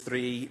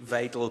3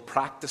 vital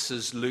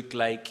practices look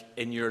like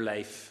in your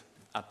life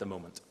at the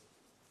moment?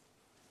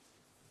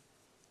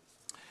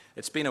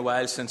 It's been a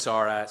while since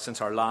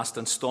our last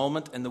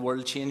installment in the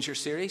World Changer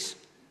series.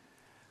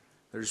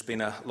 There's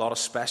been a lot of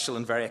special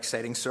and very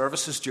exciting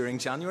services during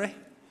January.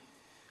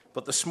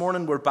 But this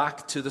morning we're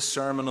back to the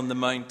Sermon on the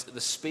Mount,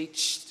 the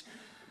speech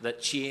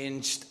that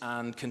changed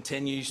and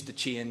continues to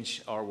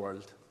change our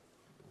world.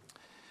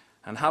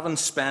 And having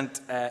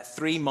spent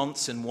 3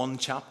 months in one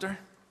chapter,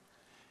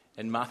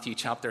 in Matthew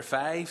chapter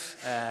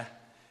 5,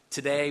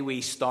 today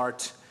we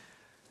start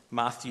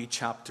Matthew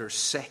chapter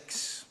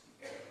 6.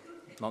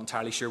 Not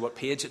entirely sure what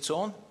page it's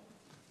on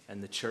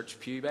in the Church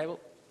Pew Bible.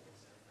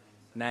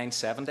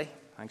 970.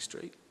 Thanks,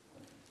 Drew.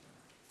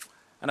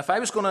 And if I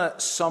was going to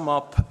sum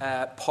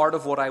up part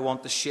of what I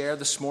want to share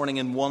this morning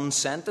in one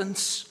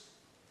sentence,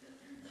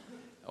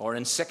 or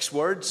in 6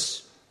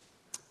 words,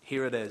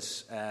 here it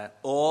is.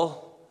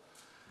 All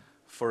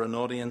for an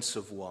audience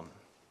of one.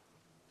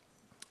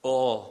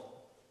 All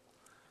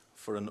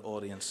for an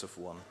audience of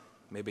one.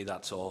 Maybe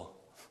that's all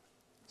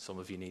some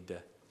of you need to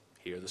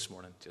hear this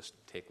morning. Just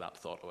take that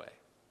thought away.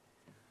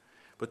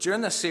 But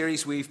during this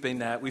series, we've been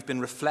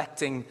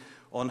reflecting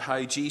on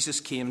how Jesus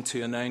came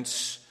to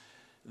announce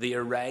the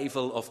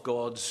arrival of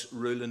God's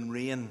rule and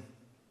reign,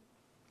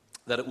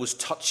 that it was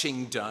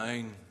touching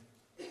down,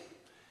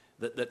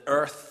 that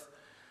earth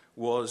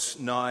was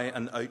now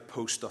an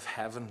outpost of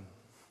heaven.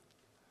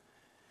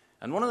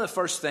 And one of the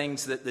first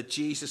things that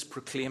Jesus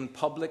proclaimed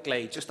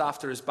publicly just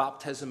after his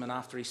baptism and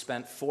after he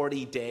spent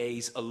 40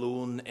 days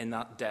alone in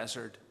that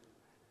desert,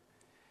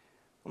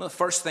 one of the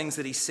first things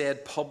that he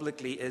said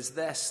publicly is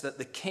this, that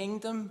the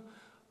kingdom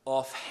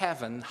of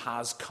heaven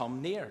has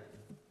come near.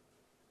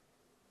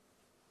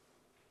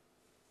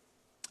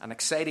 An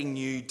exciting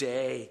new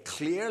day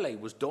clearly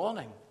was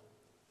dawning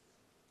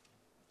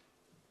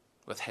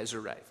with his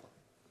arrival.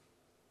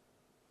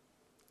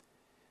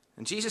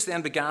 And Jesus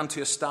then began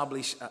to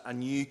establish a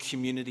new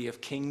community of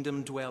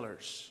kingdom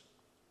dwellers,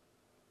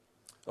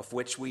 of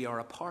which we are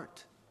a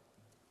part.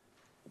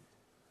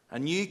 A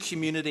new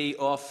community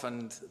of,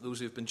 and those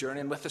who've been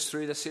journeying with us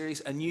through this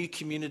series, a new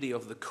community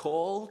of the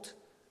called,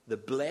 the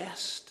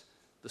blessed,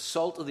 the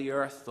salt of the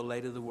earth, the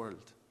light of the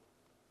world.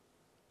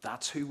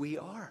 That's who we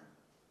are.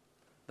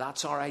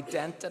 That's our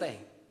identity.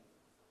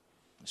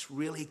 It's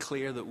really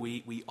clear that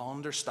we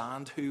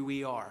understand who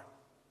we are,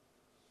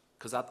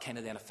 because that kind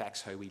of then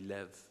affects how we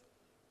live.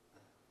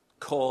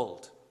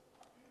 Called,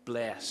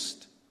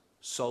 blessed,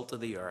 salt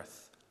of the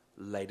earth,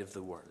 light of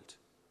the world.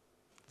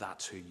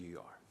 That's who you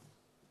are.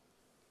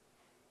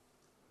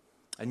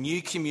 A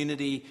new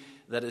community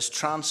that is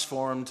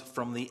transformed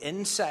from the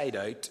inside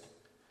out,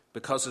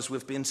 because as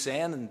we've been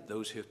saying, and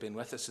those who have been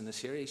with us in the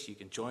series, you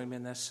can join me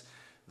in this,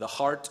 the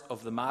heart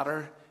of the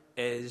matter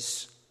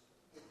is...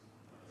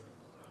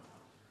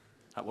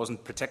 That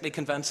wasn't particularly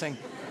convincing.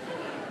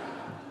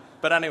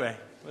 But anyway,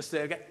 let's do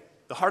it again.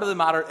 The heart of the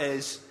matter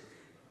is...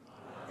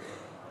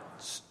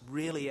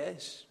 Really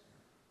is.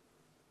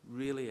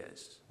 Really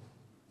is.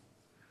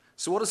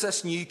 So what does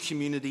this new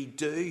community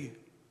do?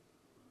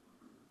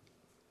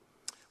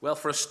 Well,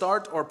 for a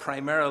start, or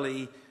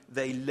primarily,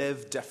 they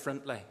live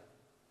differently.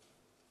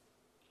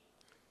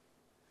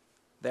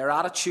 Their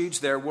attitudes,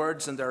 their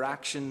words, and their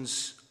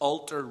actions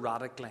alter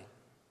radically.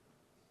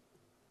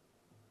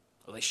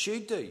 Well, they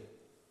should do.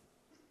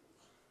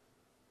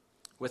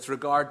 With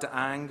regard to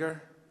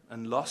anger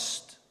and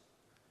lust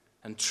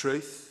and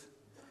truth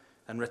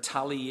and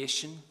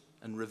retaliation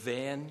and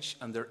revenge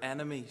and their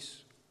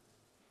enemies.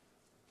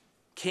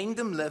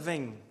 Kingdom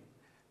living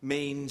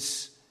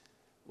means,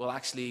 well,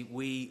 actually,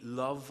 we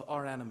love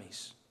our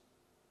enemies.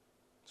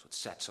 That's what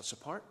sets us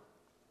apart.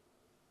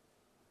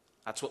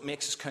 That's what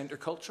makes us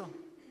countercultural.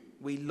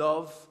 We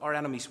love our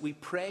enemies. We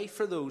pray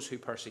for those who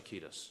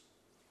persecute us.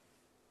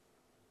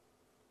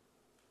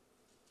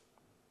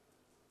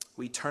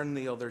 We turn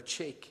the other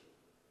cheek.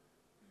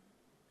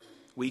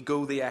 We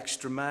go the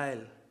extra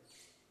mile.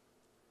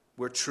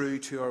 We're true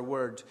to our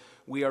word.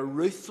 We are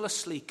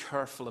ruthlessly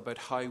careful about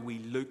how we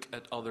look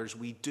at others.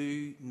 We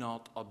do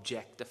not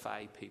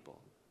objectify people.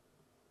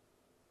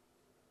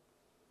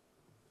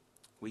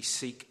 We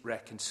seek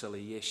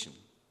reconciliation.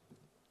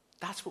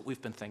 That's what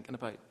we've been thinking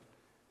about.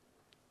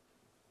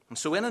 And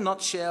so in a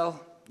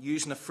nutshell,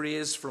 using a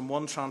phrase from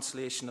one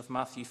translation of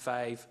Matthew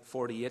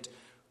 5:48,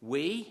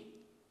 we,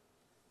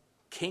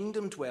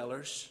 kingdom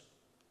dwellers,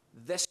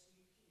 this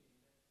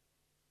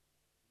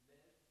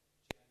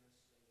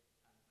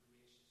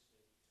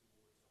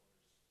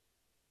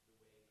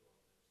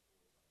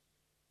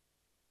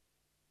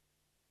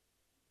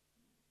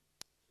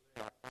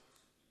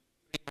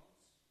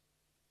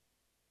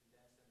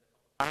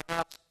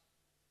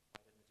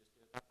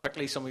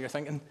quickly, some of you are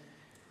thinking.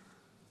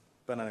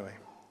 But anyway.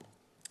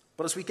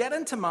 But as we get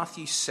into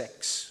Matthew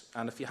 6,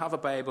 and if you have a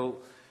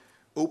Bible,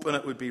 open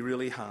it would be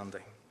really handy.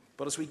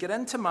 But as we get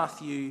into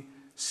Matthew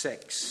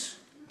 6,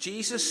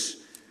 Jesus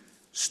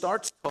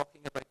starts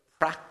talking about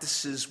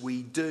practices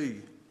we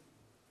do,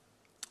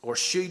 or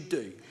should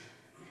do,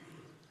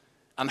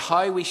 and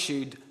how we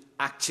should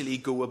actually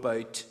go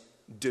about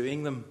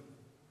doing them.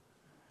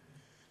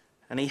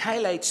 And he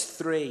highlights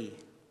three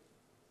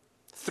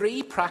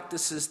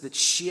practices that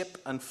shape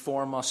and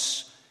form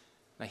us,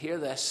 now hear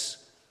this,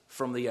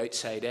 from the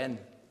outside in.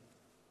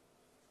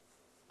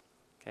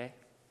 Okay?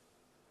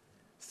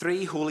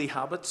 3 holy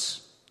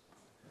habits,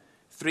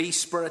 3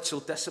 spiritual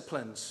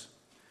disciplines.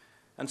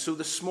 And so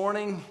this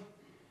morning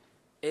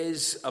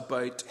is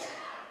about,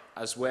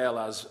 as well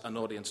as an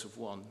audience of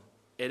one,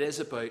 it is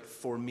about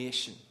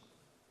formation,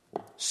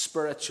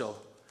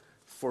 spiritual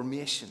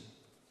formation.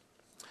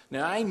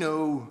 Now, I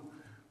know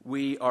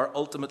we are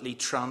ultimately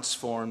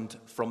transformed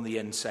from the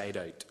inside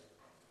out.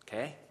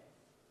 Okay?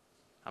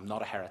 I'm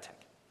not a heretic.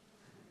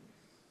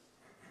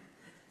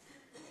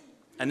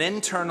 An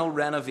internal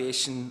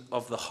renovation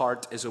of the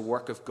heart is a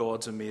work of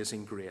God's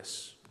amazing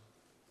grace.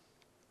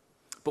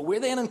 But we're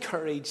then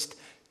encouraged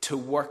to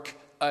work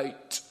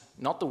out,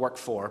 not to work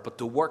for, but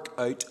to work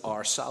out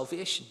our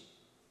salvation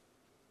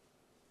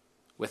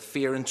with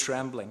fear and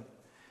trembling.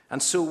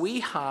 And so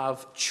we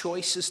have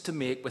choices to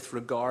make with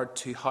regard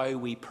to how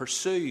we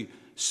pursue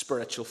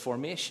spiritual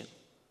formation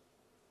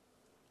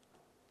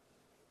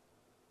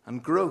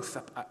and growth.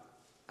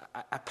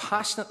 I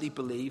passionately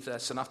believe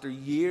this, and after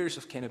years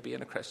of kind of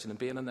being a Christian and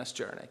being on this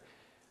journey,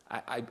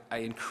 I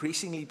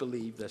increasingly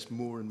believe this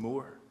more and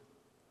more.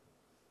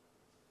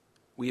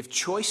 We have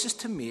choices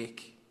to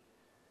make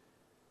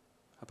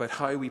about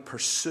how we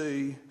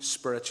pursue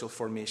spiritual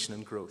formation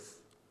and growth.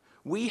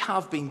 We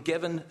have been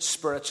given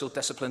spiritual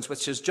disciplines,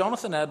 which, as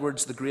Jonathan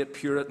Edwards, the great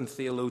Puritan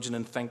theologian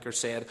and thinker,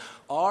 said,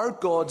 are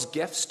God's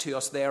gifts to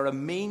us. They are a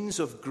means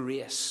of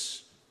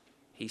grace,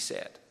 he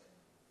said.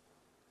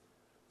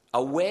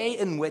 A way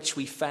in which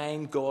we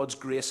find God's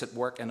grace at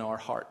work in our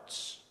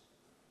hearts.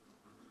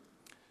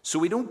 So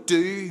we don't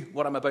do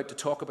what I'm about to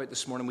talk about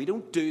this morning. We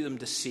don't do them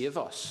to save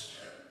us.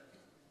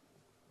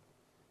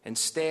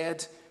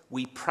 Instead,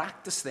 we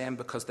practice them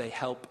because they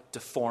help to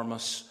form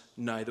us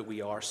now that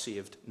we are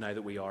saved, now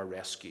that we are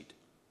rescued.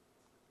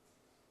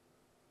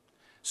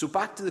 So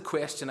back to the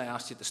question I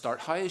asked you at the start.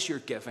 How is your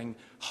giving?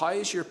 How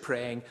is your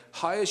praying?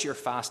 How is your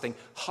fasting?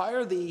 How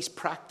are these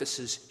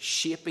practices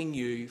shaping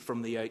you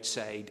from the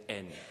outside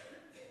in?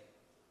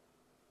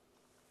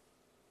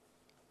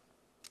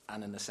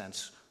 And in a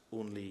sense,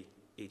 only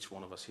each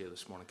one of us here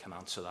this morning can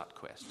answer that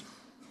question.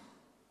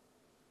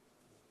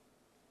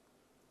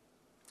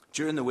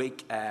 During the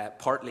week,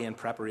 partly in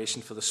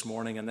preparation for this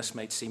morning, and this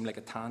might seem like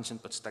a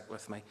tangent, but stick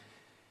with me.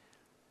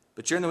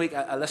 But during the week,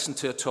 I listened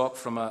to a talk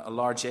from a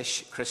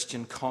large-ish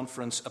Christian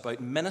conference about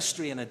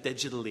ministry in a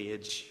digital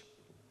age.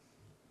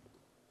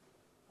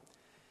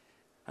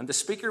 And the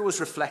speaker was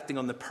reflecting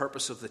on the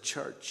purpose of the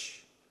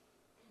church.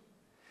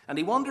 And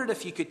he wondered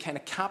if you could kind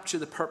of capture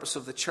the purpose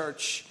of the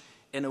church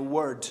in a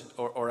word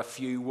or a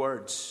few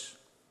words.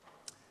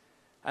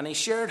 And he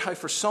shared how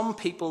for some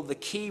people the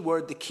key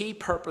word, the key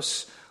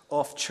purpose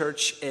of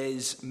church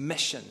is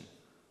mission.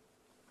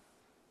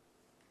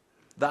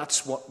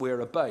 That's what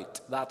we're about.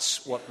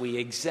 That's what we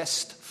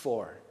exist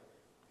for.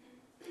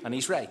 And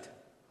he's right.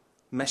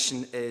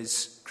 Mission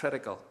is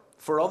critical.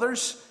 For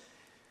others,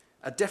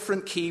 a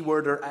different key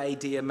word or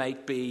idea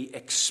might be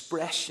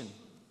expression.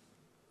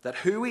 That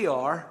who we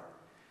are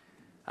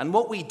and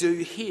what we do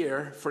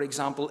here, for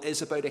example,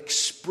 is about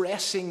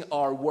expressing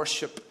our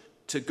worship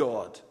to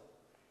God.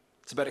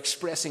 It's about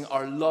expressing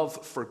our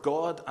love for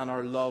God and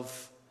our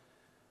love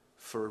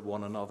for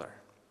one another.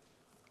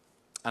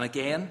 And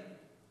again,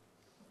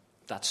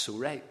 that's so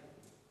right.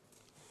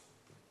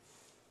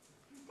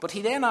 But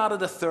he then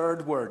added a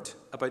third word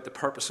about the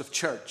purpose of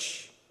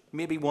church,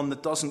 maybe one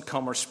that doesn't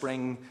come or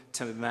spring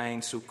to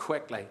mind so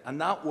quickly,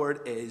 and that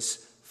word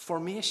is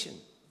formation.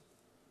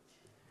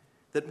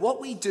 That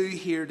what we do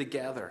here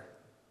together,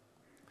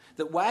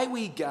 that why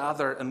we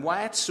gather and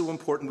why it's so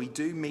important we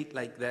do meet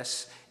like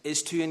this,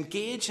 is to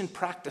engage in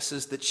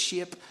practices that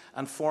shape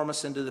and form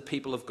us into the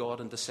people of God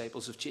and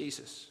disciples of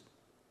Jesus.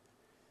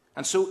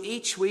 And so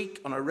each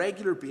week, on a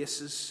regular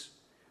basis,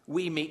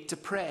 we meet to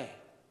pray,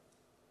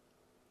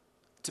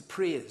 to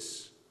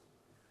praise,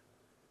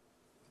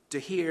 to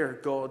hear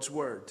God's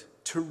word,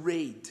 to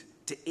read,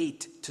 to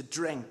eat, to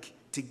drink,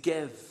 to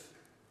give,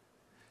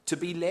 to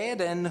be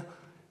led in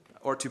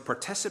or to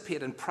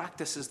participate in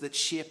practices that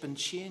shape and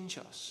change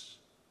us.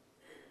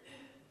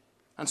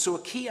 And so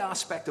a key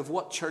aspect of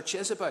what church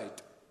is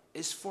about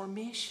is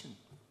formation.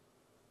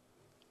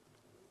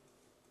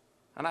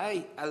 And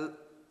I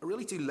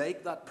really do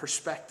like that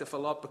perspective a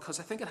lot because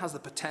I think it has the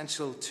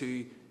potential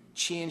to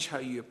change how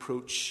you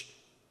approach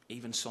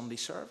even Sunday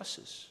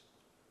services.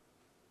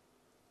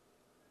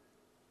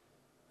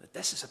 That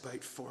this is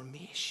about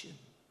formation.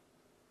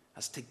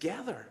 As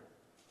together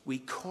we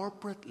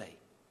corporately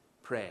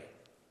pray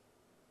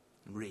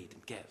and read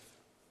and give,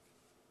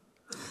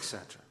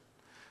 etc.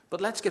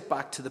 But let's get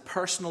back to the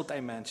personal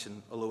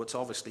dimension, although it's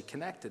obviously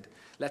connected.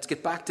 Let's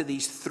get back to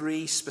these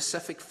 3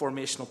 specific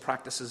formational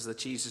practices that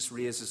Jesus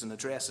raises and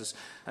addresses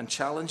and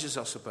challenges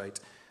us about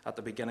at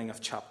the beginning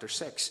of chapter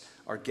 6.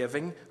 Our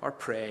giving, our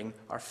praying,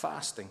 our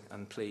fasting.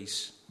 And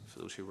please, for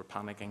those who were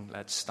panicking,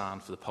 let's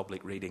stand for the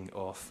public reading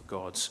of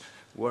God's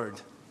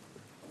word.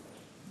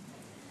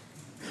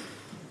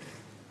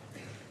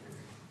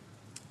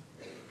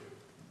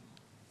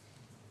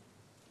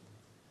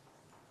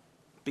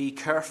 Be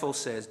careful,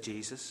 says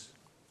Jesus,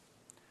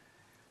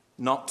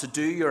 not to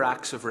do your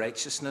acts of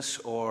righteousness,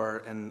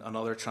 or in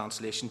another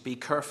translation, be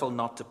careful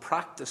not to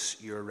practice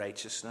your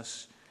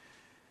righteousness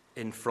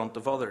in front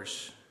of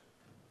others,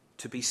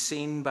 to be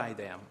seen by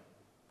them.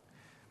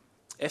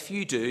 If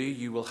you do,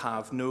 you will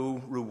have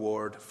no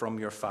reward from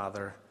your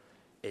Father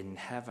in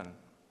heaven.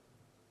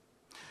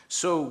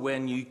 So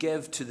when you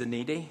give to the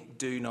needy,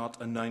 do not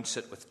announce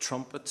it with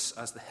trumpets,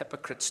 as the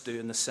hypocrites do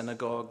in the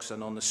synagogues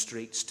and on the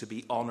streets, to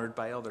be honored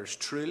by others.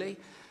 Truly,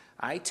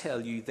 I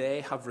tell you,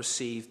 they have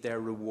received their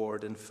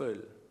reward in full.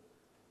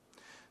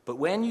 But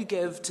when you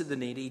give to the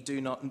needy,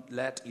 do not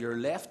let your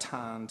left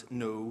hand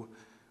know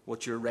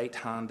what your right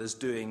hand is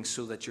doing,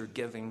 so that your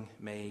giving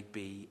may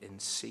be in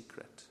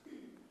secret.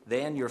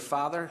 Then your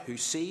Father, who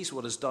sees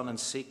what is done in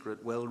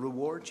secret, will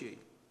reward you.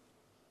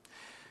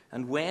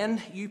 And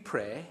when you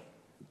pray,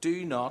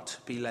 do not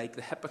be like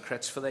the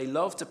hypocrites, for they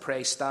love to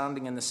pray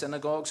standing in the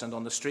synagogues and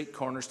on the street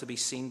corners to be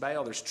seen by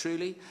others.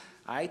 Truly,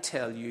 I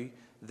tell you,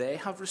 they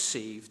have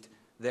received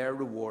their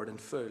reward in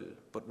full.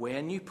 But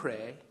when you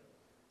pray,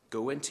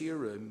 go into your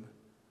room,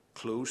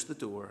 close the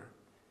door,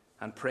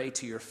 and pray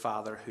to your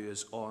Father who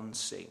is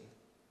unseen.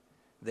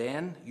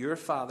 Then your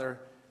Father,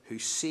 who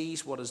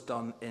sees what is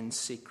done in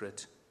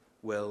secret,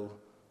 will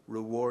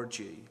reward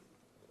you.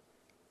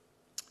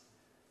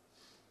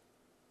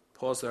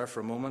 Pause there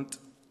for a moment.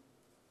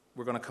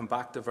 We're going to come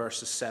back to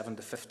verses 7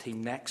 to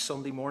 15 next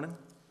Sunday morning,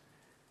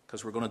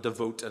 because we're going to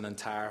devote an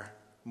entire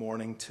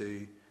morning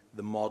to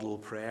the model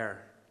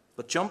prayer.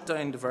 But jump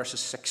down to verses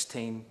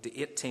 16 to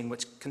 18,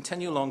 which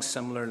continue along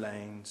similar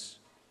lines.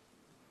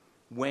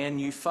 When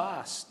you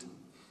fast,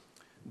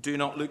 do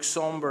not look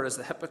somber as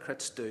the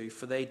hypocrites do,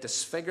 for they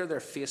disfigure their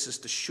faces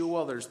to show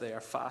others they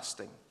are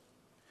fasting.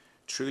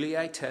 Truly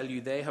I tell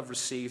you, they have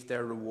received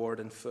their reward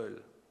in full.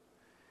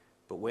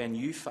 But when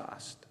you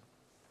fast,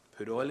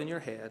 put oil in your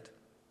head,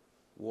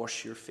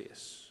 wash your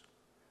face,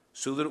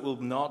 so that it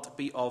will not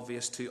be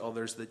obvious to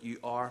others that you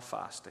are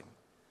fasting,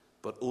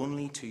 but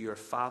only to your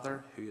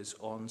Father who is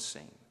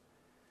unseen.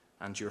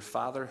 And your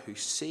Father who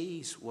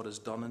sees what is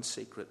done in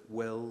secret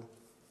will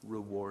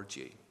reward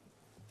you.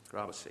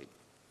 Grab a seat.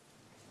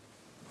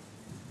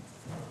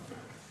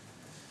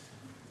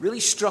 Really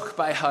struck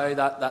by how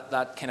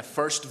that kind of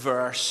first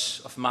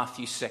verse of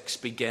Matthew 6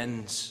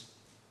 begins,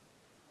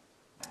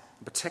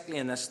 particularly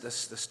in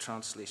this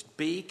translation.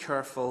 Be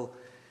careful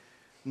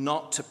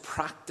not to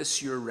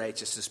practice your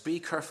righteousness.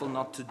 Be careful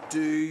not to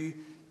do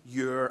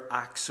your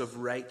acts of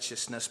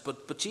righteousness.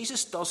 But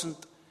Jesus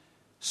doesn't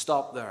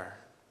stop there.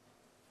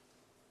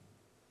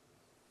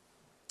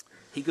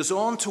 He goes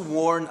on to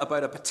warn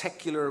about a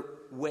particular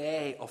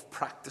way of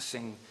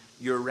practicing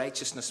your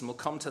righteousness, and we'll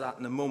come to that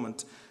in a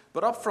moment.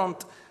 But up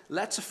front,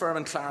 let's affirm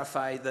and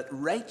clarify that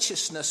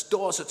righteousness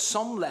does, at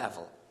some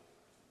level,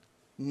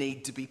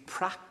 need to be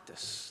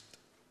practiced.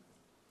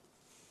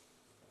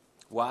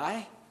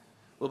 Why?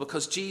 Well,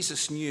 because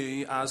Jesus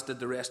knew, as did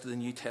the rest of the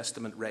New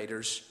Testament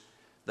writers,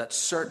 that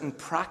certain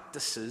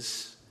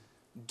practices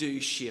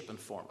do shape and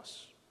form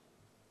us.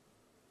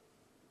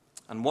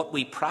 And what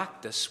we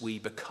practice, we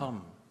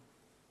become.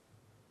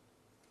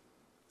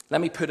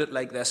 Let me put it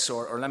like this,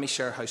 or let me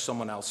share how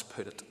someone else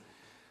put it.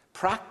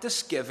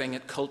 Practice giving,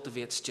 it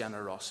cultivates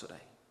generosity.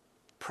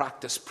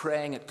 Practice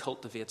praying, it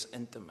cultivates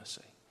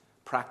intimacy.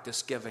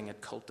 Practice giving,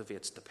 it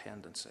cultivates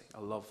dependency. I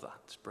love that.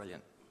 It's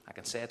brilliant. I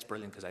can say it's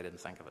brilliant because I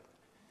didn't think of it.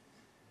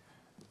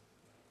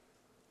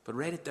 But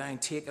write it down,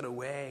 take it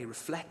away,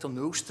 reflect on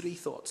those three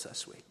thoughts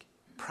this week.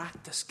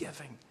 Practice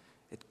giving,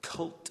 it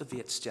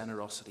cultivates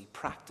generosity.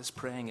 Practice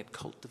praying, it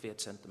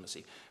cultivates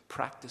intimacy.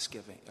 Practice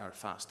giving or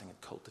fasting,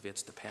 it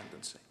cultivates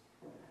dependency.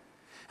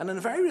 And in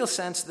a very real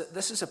sense,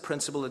 this is a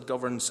principle that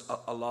governs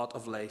a lot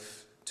of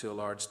life to a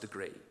large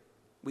degree.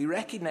 We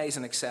recognize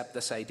and accept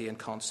this idea and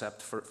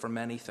concept for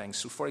many things.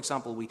 So, for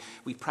example,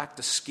 we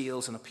practice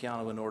scales on a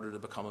piano in order to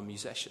become a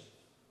musician.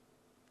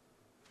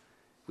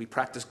 We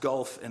practice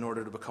golf in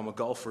order to become a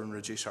golfer and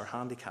reduce our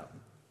handicap.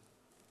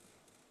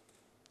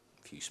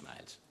 A few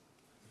smiles.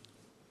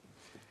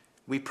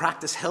 We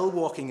practice hill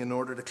walking in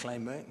order to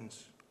climb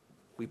mountains.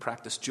 We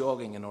practice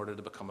jogging in order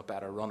to become a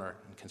better runner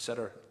and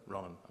consider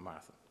running a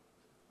marathon.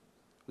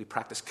 We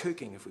practice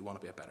cooking if we want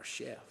to be a better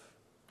chef.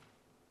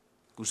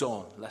 Goes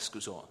on, list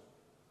goes on.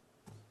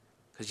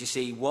 Because you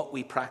see, what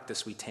we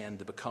practice, we tend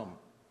to become.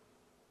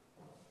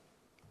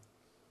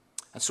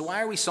 And so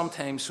why are we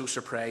sometimes so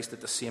surprised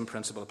that the same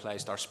principle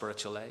applies to our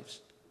spiritual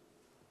lives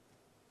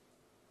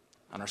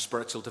and our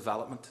spiritual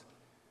development?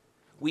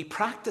 We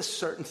practice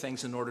certain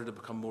things in order to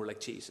become more like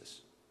Jesus.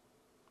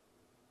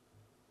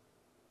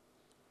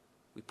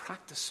 We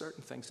practice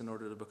certain things in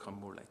order to become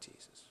more like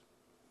Jesus.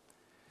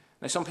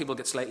 Now, some people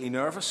get slightly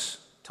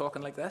nervous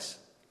talking like this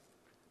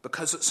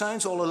because it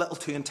sounds all a little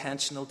too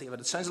intentional,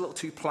 David. It sounds a little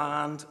too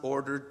planned,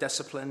 ordered,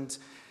 disciplined,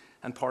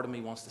 and part of me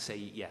wants to say,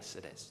 yes,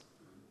 it is.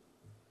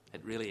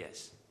 It really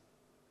is.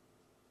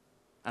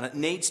 And it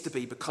needs to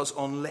be, because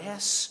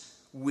unless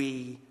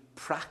we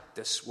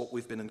practice what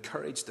we've been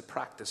encouraged to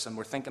practice, and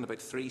we're thinking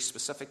about 3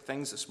 specific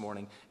things this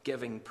morning: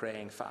 giving,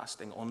 praying,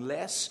 fasting.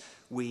 Unless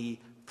we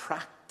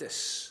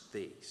practice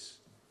these,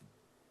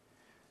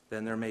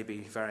 then there may be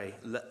very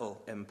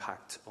little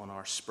impact on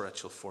our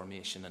spiritual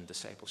formation and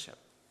discipleship.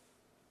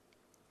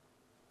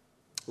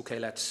 Okay,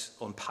 let's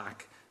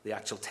unpack the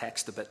actual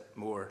text a bit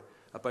more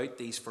about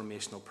these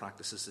formational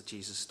practices that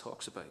Jesus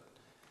talks about,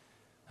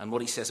 and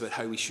what he says about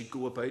how we should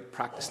go about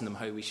practicing them,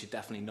 how we should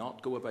definitely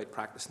not go about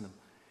practicing them.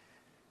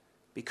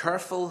 Be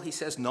careful, he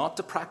says, not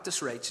to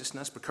practice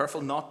righteousness. Be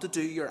careful not to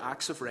do your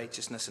acts of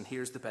righteousness, and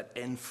here's the bit,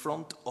 in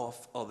front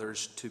of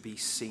others to be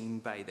seen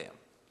by them.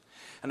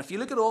 And if you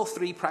look at all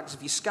 3 practices,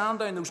 if you scan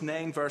down those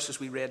 9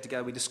 verses we read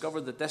together, we discover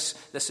that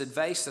this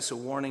advice, this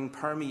warning,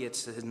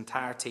 permeates his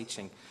entire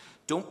teaching.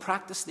 Don't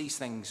practice these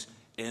things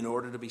in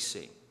order to be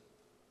seen.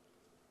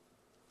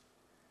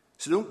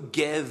 So don't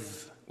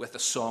give with a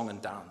song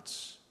and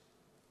dance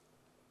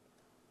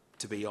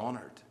to be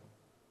honoured.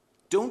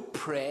 Don't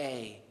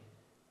pray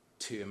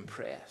to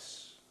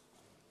impress.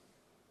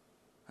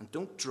 And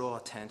don't draw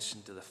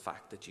attention to the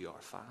fact that you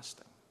are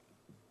fasting.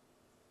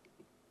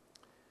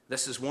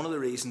 This is one of the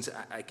reasons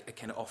I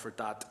kind of offered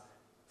that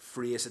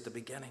phrase at the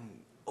beginning.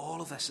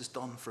 All of this is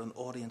done for an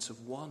audience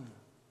of one,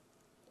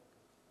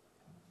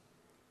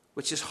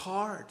 which is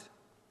hard.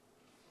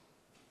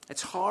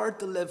 It's hard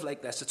to live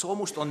like this. It's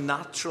almost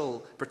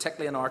unnatural,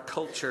 particularly in our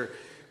culture.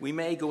 We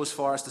may go as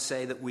far as to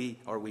say that we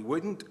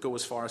wouldn't go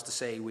as far as to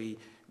say we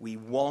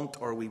want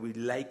or we would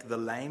like the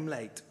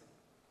limelight.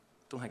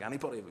 Don't think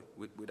anybody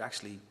would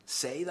actually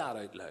say that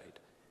out loud.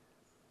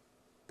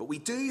 But we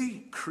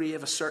do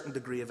crave a certain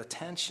degree of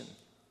attention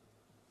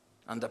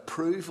and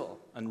approval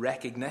and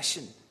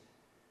recognition.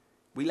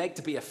 We like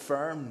to be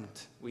affirmed.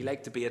 We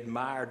like to be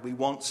admired. We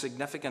want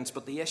significance.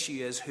 But the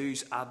issue is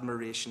whose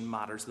admiration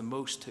matters the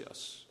most to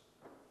us.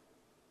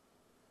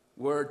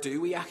 Where do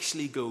we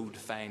actually go to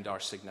find our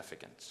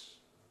significance?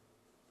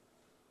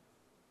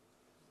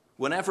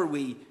 Whenever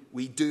we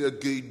do a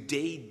good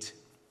deed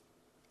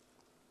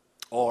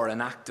or an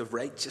act of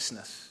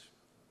righteousness,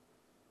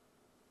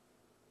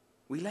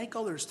 we like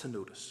others to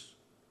notice.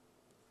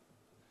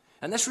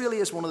 And this really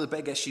is one of the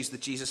big issues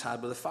that Jesus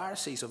had with the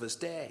Pharisees of his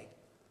day.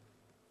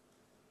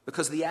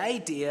 Because the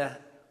idea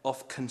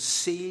of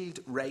concealed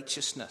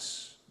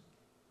righteousness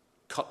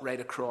cut right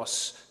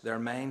across their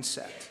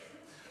mindset.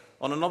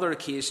 On another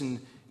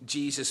occasion,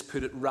 Jesus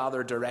put it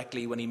rather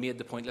directly when he made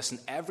the point, listen,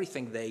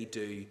 everything they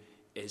do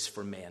is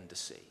for men to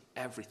see.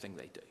 Everything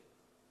they do.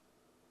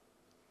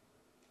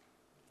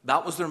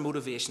 That was their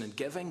motivation in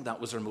giving. That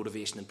was their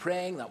motivation in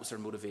praying. That was their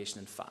motivation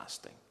in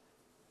fasting.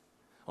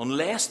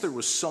 Unless there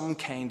was some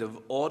kind of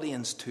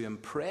audience to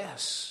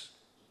impress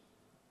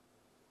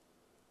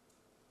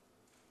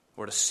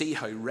or to see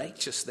how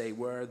righteous they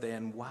were,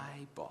 then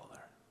why bother?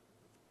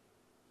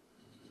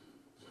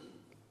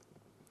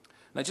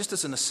 Now, just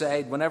as an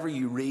aside, whenever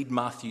you read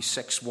Matthew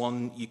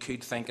 6:1, you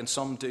could think, and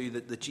some do,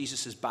 that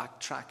Jesus is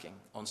backtracking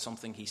on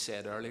something he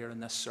said earlier in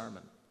this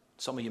sermon.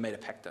 Some of you may have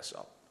picked this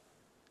up.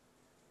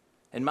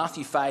 In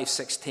Matthew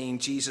 5:16,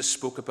 Jesus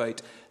spoke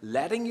about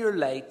letting your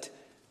light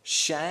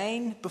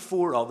shine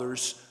before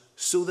others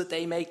so that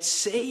they might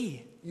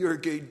see your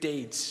good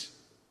deeds.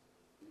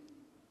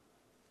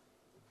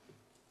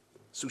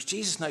 So is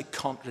Jesus now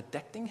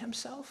contradicting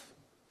himself?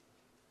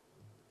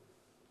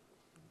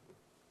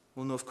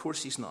 Well, no, of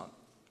course he's not.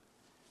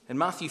 In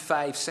Matthew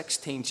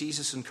 5:16,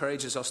 Jesus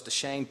encourages us to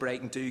shine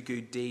bright and do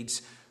good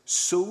deeds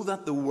so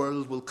that the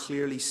world will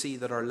clearly see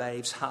that our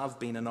lives have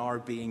been and are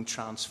being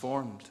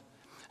transformed.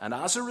 And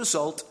as a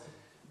result,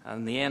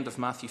 and the end of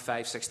Matthew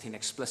 5:16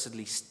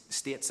 explicitly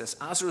states this,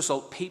 as a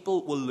result,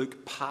 people will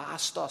look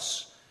past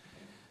us.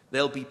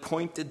 They'll be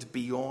pointed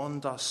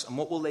beyond us. And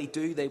what will they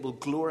do? They will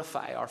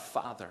glorify our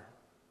Father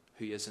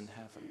who is in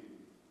heaven.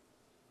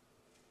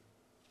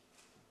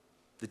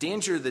 The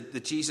danger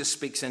that Jesus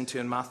speaks into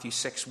in Matthew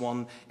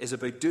 6:1 is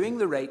about doing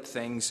the right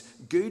things,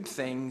 good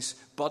things,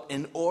 but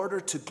in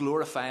order to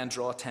glorify and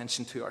draw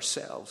attention to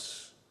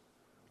ourselves.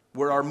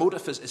 Where our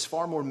motive is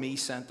far more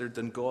me-centered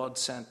than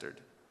God-centered.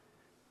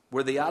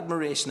 Where the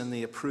admiration and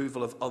the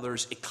approval of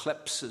others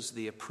eclipses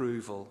the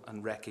approval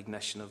and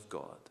recognition of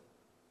God.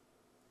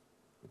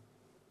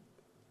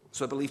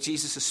 So I believe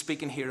Jesus is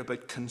speaking here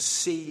about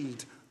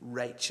concealed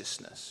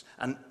righteousness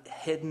and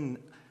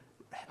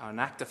an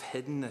act of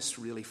hiddenness,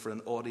 really, for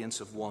an audience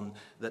of one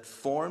that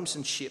forms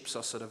and shapes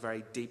us at a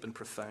very deep and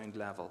profound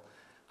level.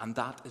 And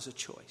that is a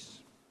choice.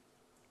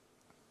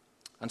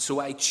 And so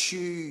I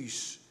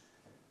choose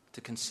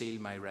to conceal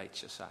my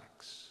righteous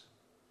acts,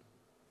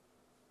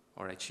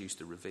 or I choose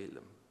to reveal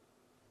them.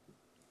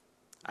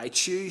 I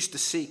choose to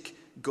seek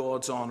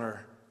God's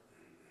honor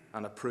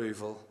and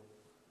approval,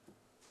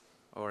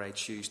 or I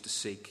choose to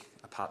seek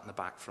a pat on the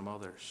back from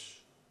others.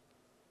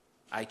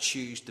 I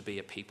choose to be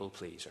a people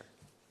pleaser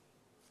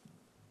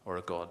or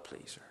a God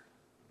pleaser.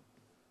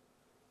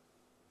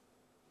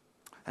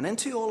 And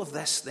into all of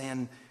this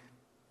then,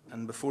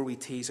 and before we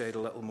tease out a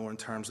little more in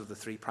terms of the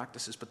 3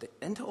 practices, but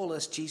into all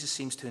this, Jesus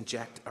seems to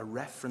inject a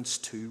reference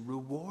to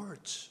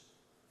rewards.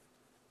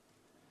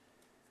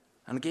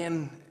 And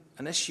again,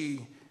 an issue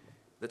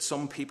that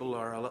some people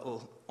are a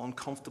little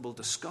uncomfortable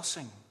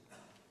discussing.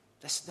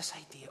 This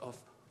idea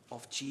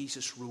of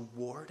Jesus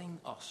rewarding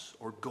us,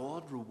 or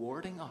God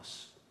rewarding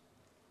us.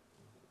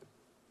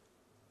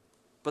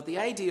 But the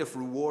idea of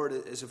reward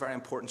is a very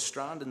important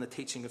strand in the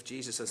teaching of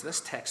Jesus, as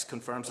this text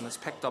confirms, and it's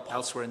picked up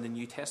elsewhere in the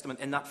New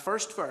Testament. In that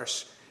first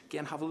verse,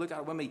 again, have a look at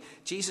it with me.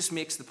 Jesus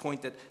makes the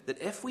point that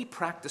if we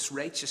practice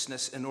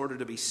righteousness in order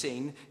to be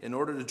seen, in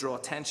order to draw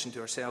attention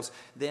to ourselves,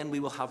 then we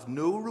will have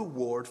no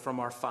reward from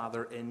our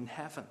Father in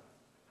heaven.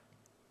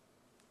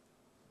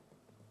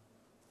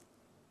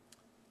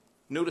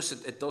 Notice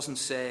it doesn't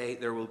say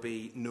there will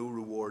be no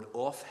reward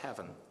of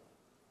heaven.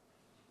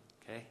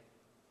 Okay?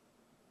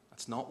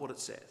 That's not what it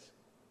says.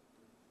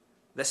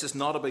 This is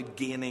not about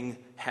gaining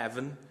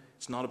heaven.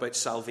 It's not about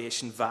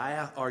salvation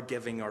via our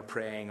giving, our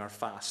praying, our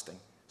fasting,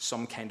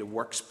 some kind of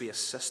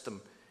works-based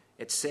system.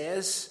 It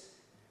says,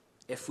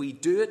 if we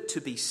do it to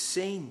be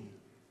seen,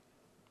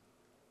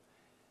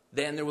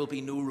 then there will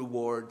be no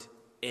reward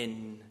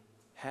in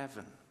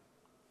heaven.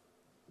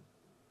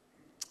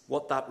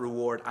 What that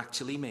reward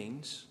actually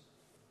means,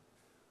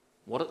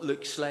 what it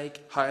looks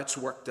like, how it's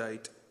worked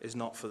out, is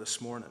not for this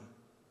morning.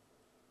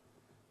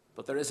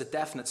 But there is a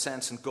definite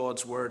sense in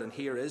God's word, and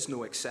here is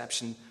no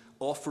exception,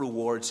 of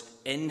rewards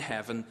in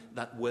heaven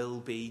that will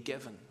be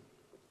given.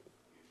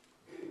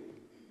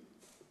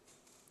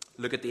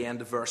 Look at the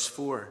end of verse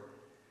 4.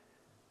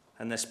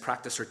 And this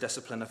practice or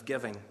discipline of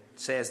giving. It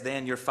says,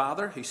 then your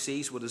Father, who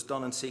sees what is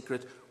done in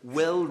secret,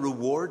 will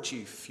reward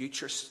you.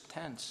 Future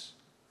tense.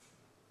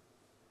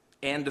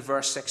 End of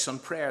verse 6 on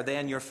prayer.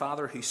 Then your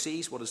Father, who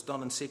sees what is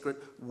done in secret,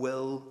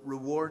 will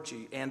reward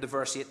you. End of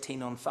verse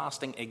 18 on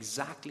fasting.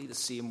 Exactly the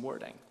same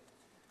wording.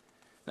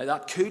 Now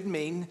that could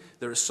mean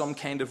there is some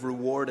kind of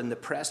reward in the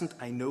present.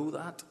 I know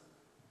that.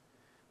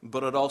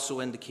 But it also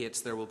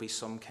indicates there will be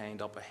some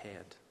kind up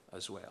ahead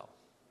as well.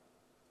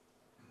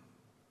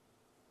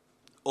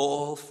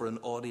 All for an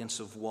audience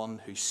of one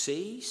who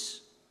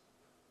sees,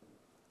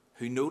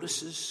 who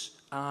notices,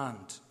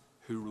 and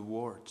who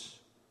rewards.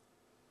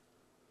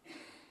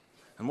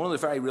 And one of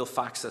the very real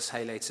facts this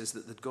highlights is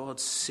that God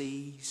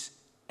sees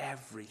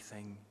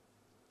everything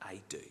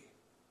I do.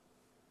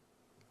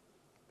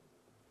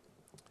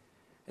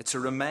 It's a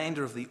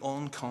reminder of the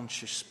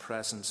unconscious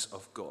presence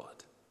of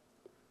God.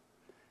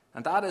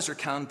 And that is or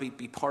can be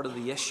part of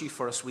the issue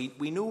for us.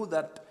 We know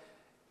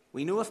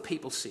if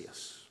people see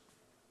us.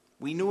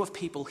 We know if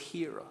people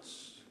hear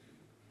us.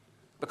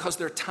 Because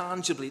you're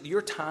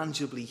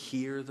tangibly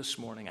here this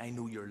morning. I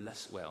know you're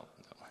listening. Well,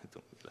 no, I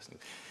don't listen.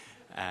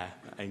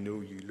 I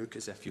know you look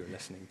as if you're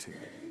listening to me.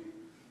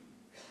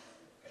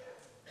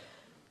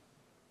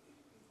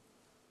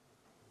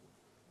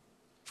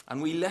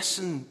 And we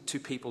listen to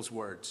people's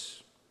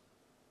words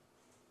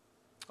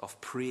of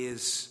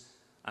praise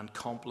and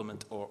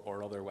compliment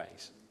or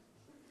otherwise.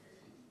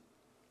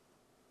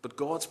 But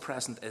God's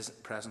presence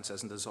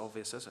isn't as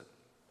obvious, is it?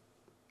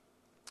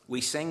 We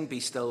sing, be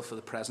still, for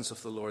the presence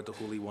of the Lord, the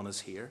Holy One is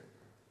here.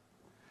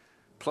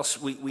 Plus,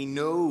 we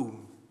know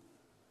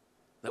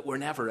that we're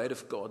never out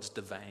of God's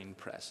divine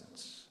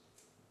presence.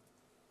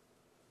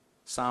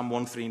 Psalm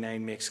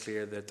 139 makes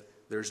clear that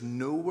there's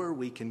nowhere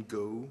we can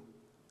go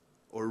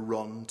or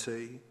run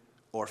to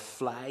or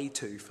fly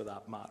to, for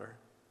that matter,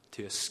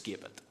 to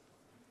escape it.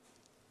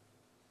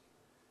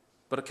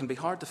 But it can be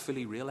hard to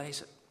fully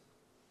realize it,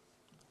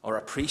 or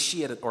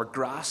appreciate it, or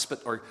grasp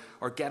it, or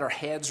get our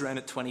heads around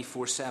it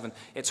 24/7.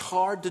 It's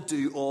hard to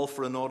do all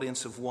for an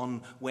audience of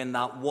one when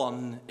that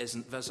one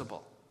isn't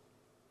visible.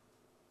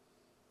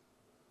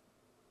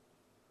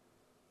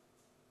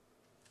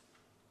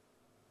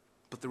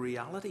 But the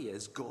reality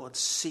is God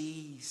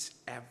sees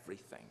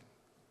everything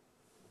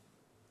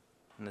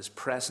and is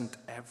present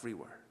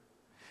everywhere.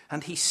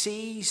 And he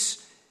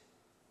sees,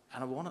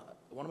 and I want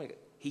to make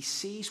it, he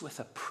sees with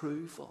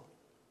approval.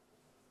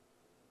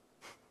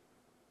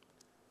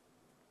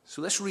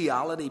 So this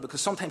reality,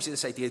 because sometimes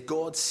this idea,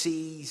 God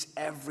sees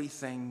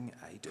everything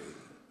I do.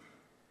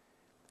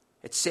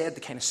 It's said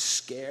to kind of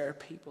scare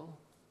people,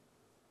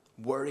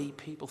 worry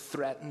people,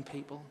 threaten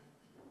people.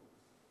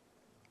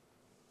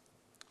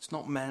 It's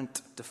not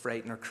meant to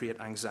frighten or create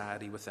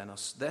anxiety within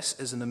us. This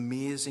is an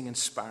amazing,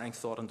 inspiring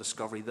thought and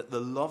discovery that the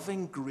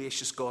loving,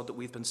 gracious God that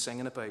we've been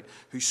singing about,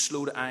 who's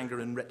slow to anger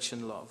and rich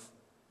in love,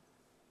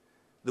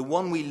 the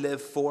one we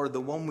live for,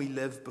 the one we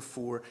live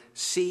before,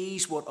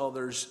 sees what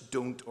others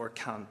don't or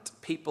can't.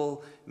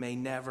 People may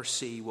never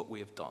see what we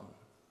have done,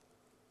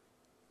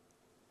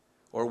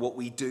 or what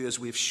we do as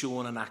we've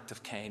shown an act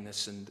of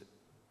kindness. And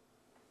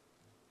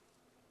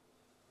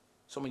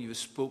some of you have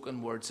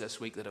spoken words this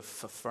week that have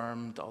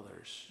affirmed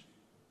others.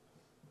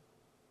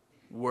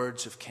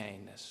 Words of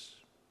kindness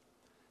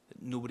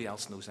that nobody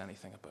else knows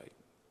anything about.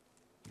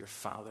 Your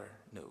Father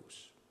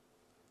knows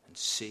and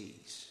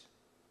sees,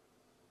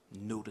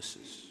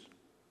 notices,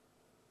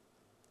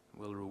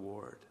 will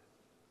reward.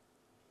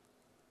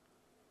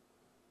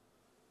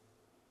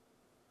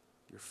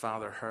 Your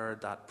Father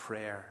heard that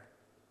prayer.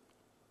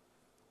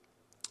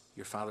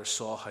 Your Father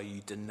saw how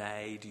you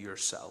denied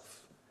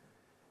yourself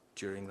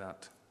during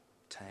that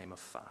time of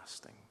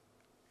fasting.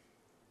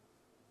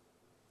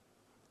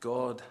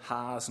 God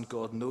has and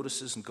God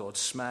notices and God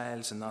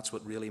smiles, and that's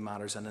what really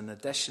matters. And in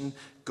addition,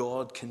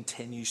 God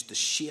continues to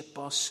shape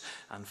us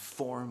and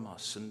form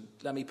us. And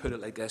let me put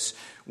it like this.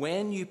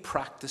 When you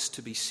practice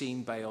to be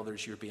seen by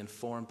others, you're being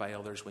formed by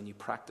others. When you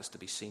practice to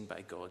be seen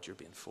by God, you're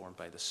being formed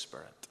by the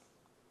Spirit.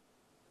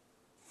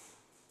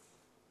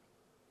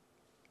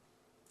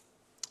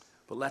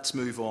 But let's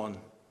move on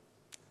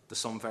to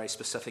some very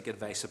specific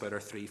advice about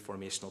our 3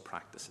 formational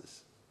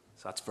practices.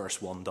 So that's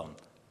verse 1 done.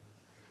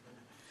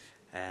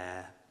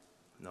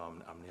 No,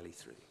 I'm nearly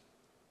through.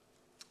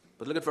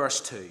 But look at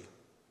verse 2.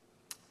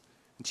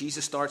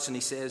 Jesus starts and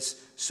he says,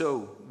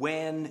 so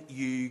when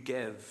you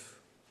give.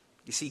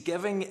 You see,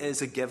 giving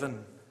is a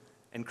given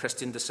in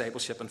Christian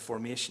discipleship and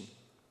formation.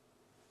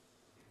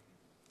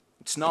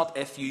 It's not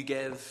if you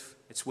give,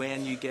 it's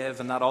when you give,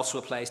 and that also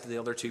applies to the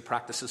other 2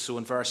 practices. So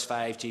in verse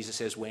 5, Jesus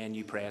says, when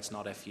you pray, it's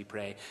not if you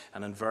pray.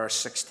 And in verse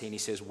 16, he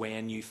says,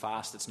 when you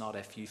fast, it's not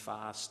if you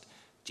fast.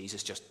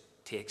 Jesus just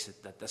takes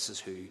it that this is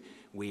who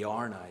we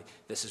are now.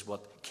 This is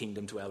what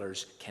kingdom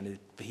dwellers kind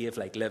of behave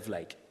like, live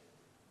like.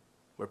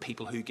 We're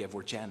people who give,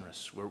 we're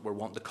generous. We're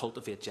wanting to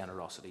cultivate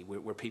generosity.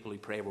 We're people who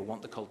pray, we're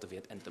wanting to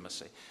cultivate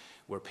intimacy.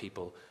 We're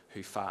people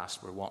who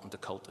fast, we're wanting to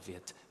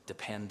cultivate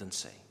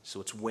dependency. So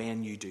it's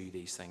when you do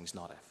these things,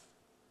 not if.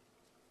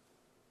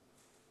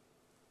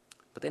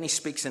 But then he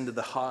speaks into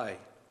the how.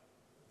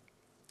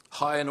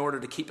 How in order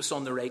to keep us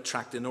on the right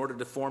track, in order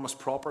to form us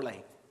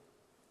properly.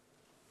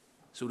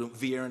 So we don't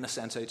veer in a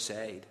sense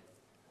outside.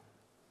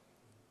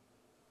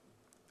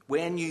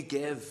 When you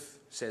give,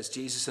 says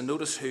Jesus, and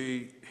notice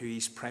who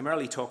he's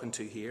primarily talking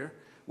to here.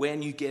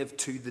 When you give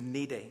to the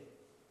needy.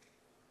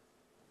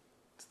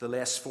 It's the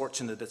less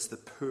fortunate, it's the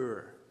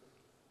poor.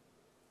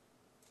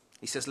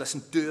 He says,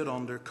 listen, do it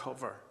under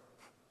cover.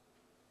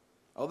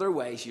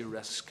 Otherwise you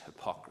risk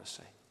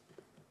hypocrisy.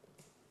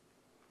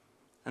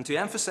 And to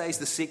emphasize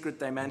the secret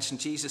dimension,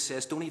 Jesus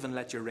says, don't even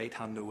let your right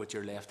hand know what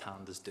your left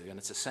hand is doing.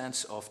 It's a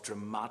sense of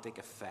dramatic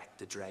effect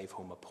to drive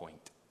home a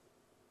point.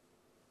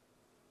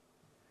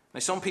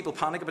 Now, some people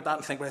panic about that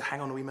and think, well,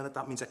 hang on a wee minute,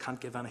 that means I can't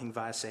give anything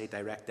via, say,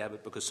 direct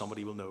debit because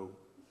somebody will know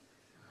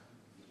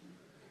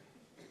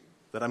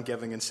that I'm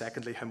giving, and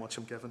secondly, how much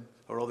I'm giving.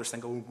 Or others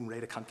think, oh,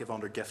 right, I can't give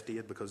under gift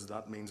aid because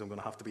that means I'm going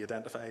to have to be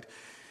identified.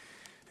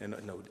 And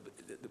no,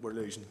 we're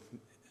losing.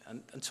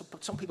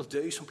 But some people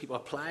do. Some people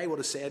apply what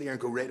is said here and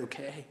go, right,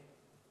 okay.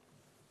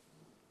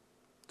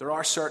 There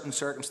are certain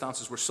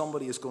circumstances where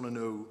somebody is going to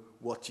know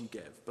what you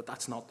give. But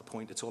that's not the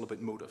point. It's all about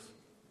motive.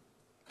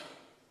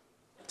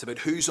 It's about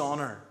whose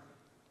honour,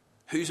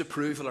 whose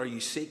approval are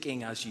you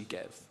seeking as you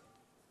give.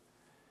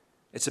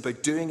 It's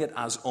about doing it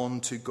as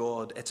unto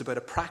God. It's about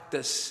a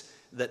practice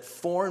that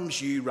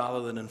forms you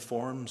rather than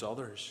informs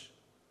others.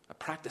 A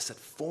practice that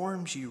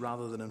forms you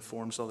rather than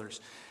informs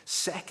others.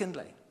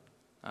 Secondly,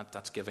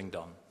 that's giving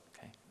done.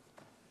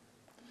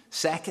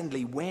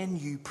 Secondly, when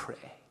you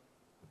pray,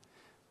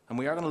 and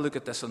we are going to look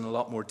at this in a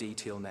lot more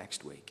detail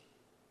next week,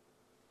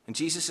 and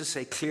Jesus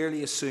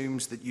clearly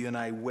assumes that you and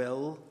I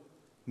will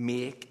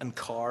make and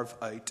carve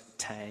out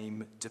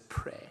time to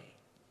pray.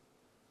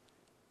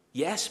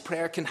 Yes,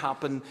 prayer can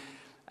happen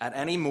at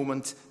any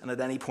moment and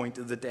at any point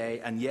of the day,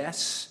 and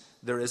yes,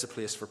 there is a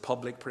place for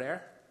public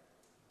prayer,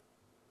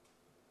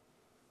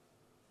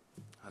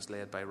 as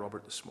led by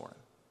Robert this morning.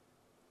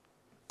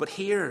 But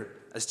here,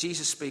 as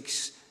Jesus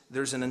speaks,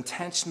 there's an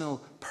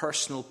intentional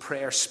personal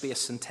prayer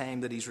space and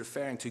time that he's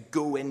referring to.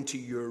 Go into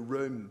your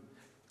room,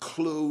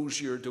 close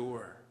your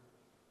door,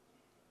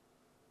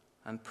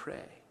 and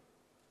pray.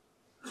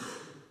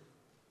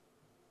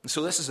 And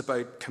so this is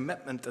about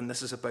commitment, and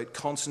this is about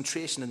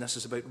concentration, and this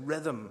is about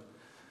rhythm.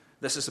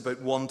 This is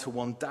about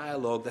one-to-one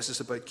dialogue. This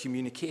is about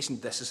communication.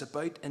 This is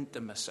about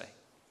intimacy.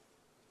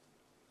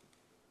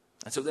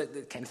 And so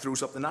that kind of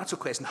throws up the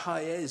natural question, how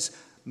is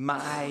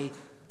my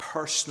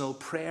personal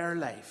prayer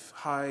life?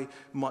 How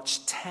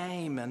much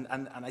time? And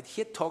I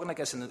hate talking like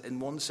this in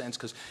one sense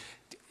because,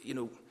 you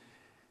know,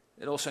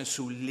 it all sounds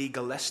so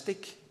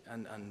legalistic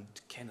and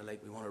kind of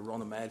like we want to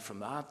run a mile from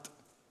that.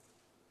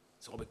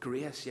 It's all about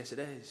grace. Yes, it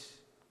is.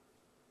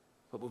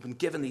 But we've been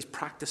given these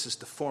practices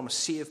to form us,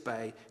 saved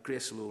by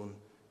grace alone,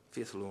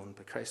 faith alone,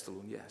 by Christ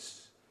alone,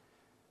 yes.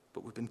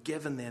 But we've been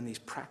given then these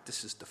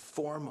practices to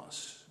form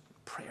us.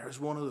 Prayer is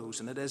one of those,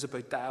 and it is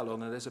about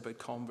dialogue, and it is about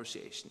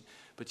conversation.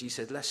 But he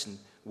said, listen,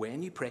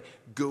 when you pray,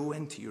 go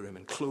into your room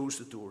and close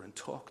the door and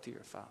talk to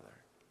your Father.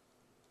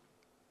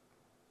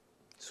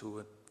 So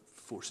it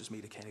forces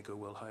me to kind of go,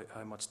 well,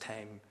 how much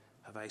time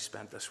have I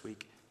spent this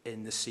week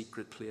in the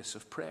secret place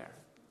of prayer?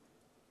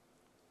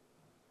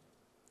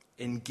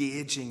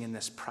 Engaging in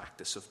this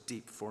practice of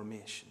deep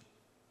formation.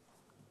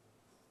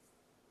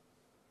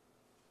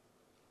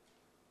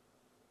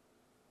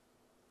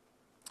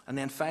 And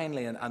then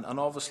finally, and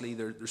obviously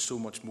there's so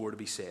much more to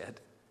be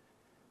said,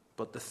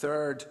 but the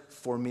third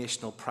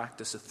formational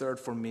practice, the third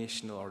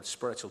formational or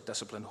spiritual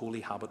discipline,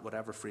 holy habit,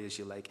 whatever phrase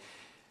you like,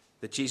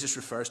 that Jesus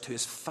refers to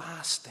is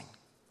fasting.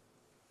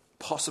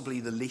 Possibly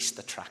the least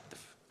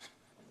attractive,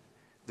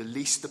 the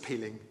least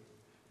appealing,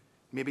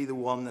 maybe the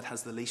one that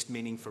has the least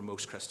meaning for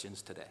most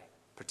Christians today,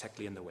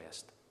 particularly in the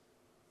West.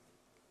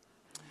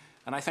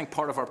 And I think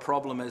part of our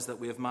problem is that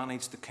we have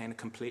managed to kind of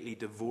completely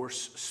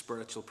divorce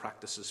spiritual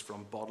practices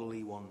from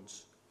bodily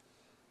ones.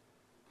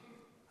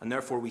 And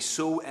therefore we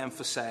so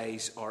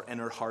emphasize our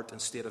inner heart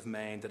and state of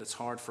mind that it's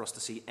hard for us to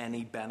see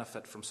any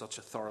benefit from such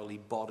a thoroughly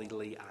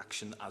bodily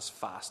action as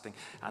fasting.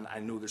 And I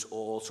know there's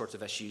all sorts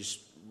of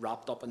issues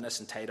wrapped up in this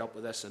and tied up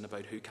with this and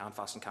about who can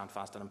fast and can't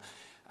fast. And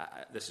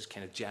this is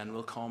kind of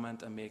general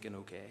comment I'm making,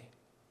 okay?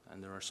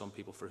 And there are some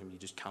people for whom you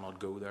just cannot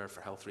go there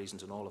for health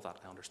reasons and all of that,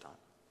 I understand.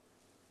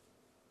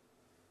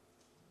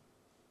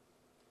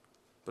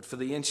 But for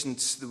the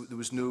ancients, there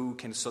was no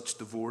kind of such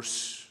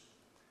divorce.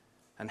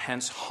 And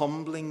hence,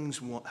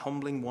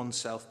 humbling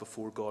oneself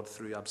before God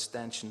through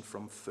abstention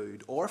from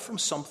food or from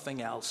something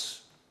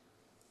else.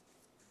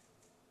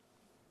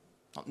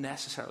 Not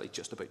necessarily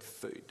just about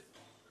food.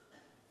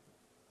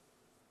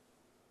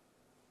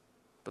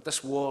 But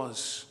this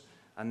was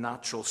a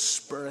natural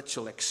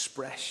spiritual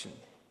expression.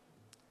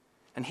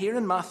 And here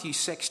in Matthew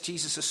 6,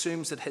 Jesus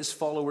assumes that his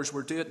followers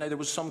were doing it. Now, there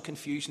was some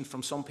confusion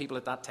from some people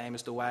at that time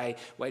as to why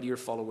do your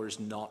followers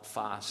not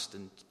fast?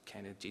 And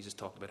kind of Jesus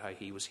talked about how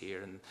he was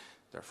here and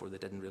therefore they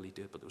didn't really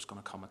do it, but there was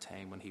going to come a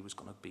time when he was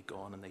going to be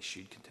gone and they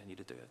should continue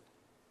to do it.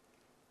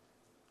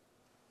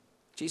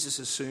 Jesus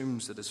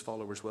assumes that his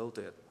followers will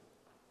do it.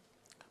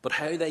 But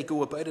how they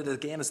go about it,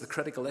 again, is the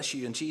critical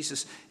issue. And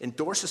Jesus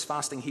endorses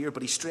fasting here,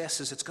 but he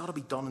stresses it's got to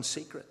be done in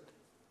secret.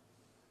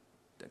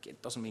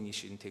 It doesn't mean you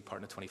shouldn't take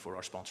part in a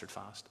 24-hour sponsored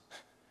fast.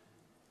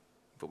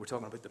 But we're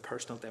talking about the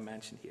personal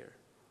dimension here.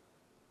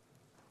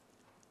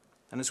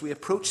 And as we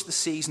approach the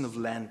season of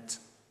Lent,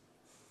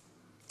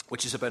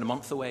 which is about a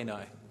month away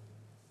now,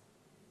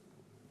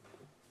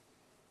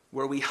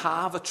 where we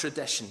have a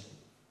tradition,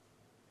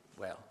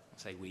 well, I'll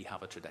say we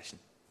have a tradition.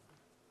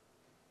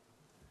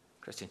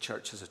 Christian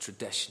Church has a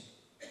tradition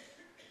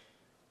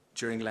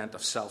during Lent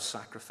of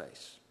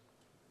self-sacrifice.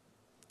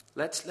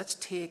 Let's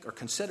take or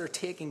consider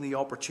taking the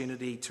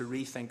opportunity to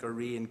rethink or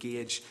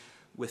re-engage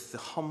with the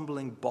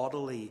humbling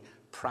bodily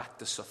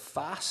practice of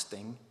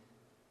fasting,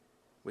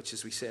 which,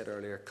 as we said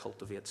earlier,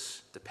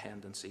 cultivates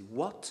dependency.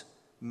 What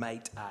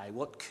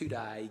could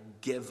I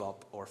give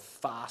up or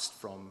fast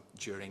from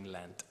during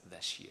Lent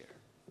this year?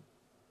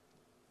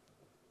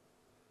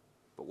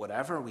 But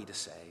whatever we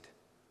decide,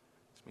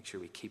 let's make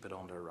sure we keep it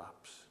under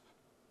wraps.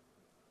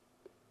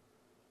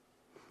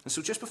 And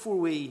so just before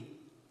we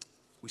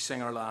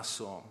sing our last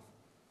song,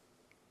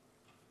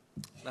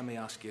 let me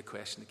ask you a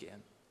question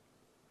again.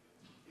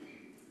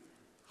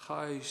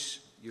 How's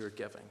your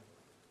giving?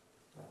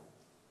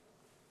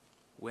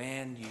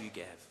 When you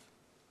give,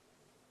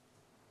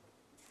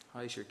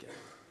 how's your giving?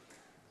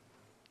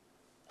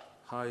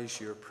 How's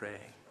your praying?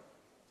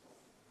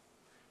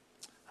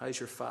 How's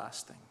your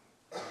fasting?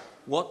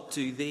 What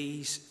do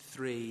these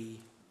three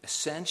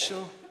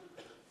essential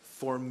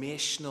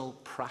formational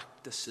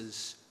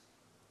practices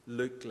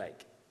look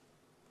like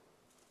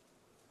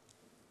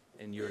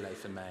in your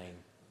life and mine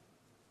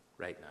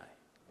right now?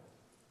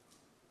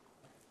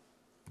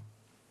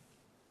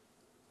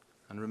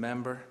 And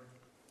remember,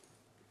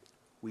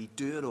 we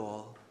do it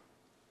all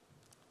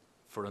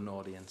for an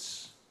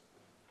audience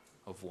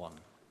of one.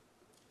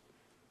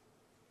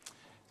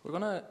 We're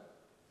going to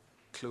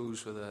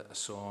close with a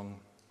song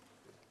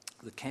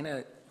that kind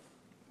of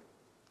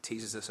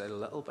teases this out a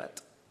little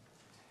bit.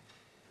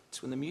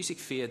 It's when the music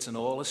fades and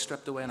all is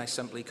stripped away and I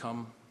simply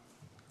come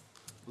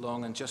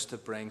longing just to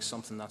bring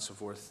something that's of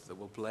worth that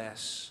will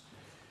bless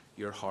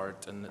your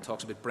heart. And it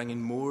talks about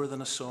bringing more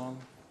than a song.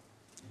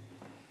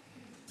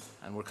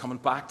 And we're coming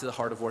back to the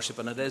heart of worship,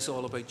 and it is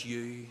all about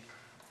you.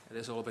 It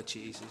is all about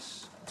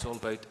Jesus. It's all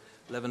about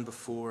living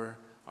before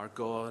our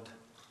God,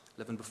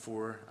 living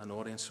before an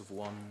audience of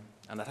one.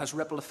 And it has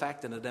ripple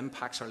effect and it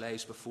impacts our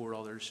lives before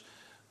others.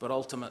 But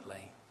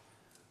ultimately,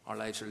 our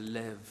lives are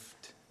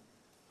lived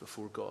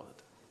before God,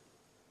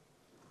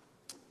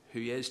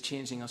 who is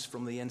changing us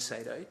from the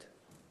inside out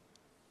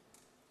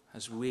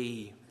as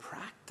we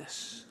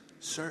practice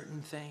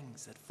certain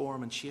things that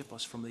form and shape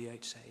us from the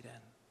outside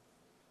in.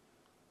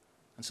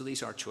 And so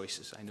these are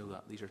choices. I know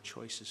that. These are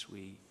choices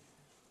we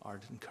are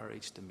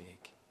encouraged to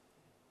make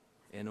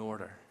in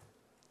order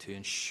to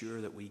ensure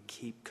that we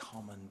keep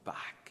coming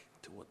back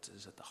to what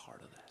is at the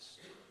heart of this.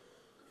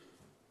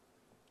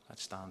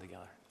 Let's stand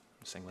together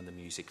and sing when the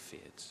music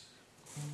fades.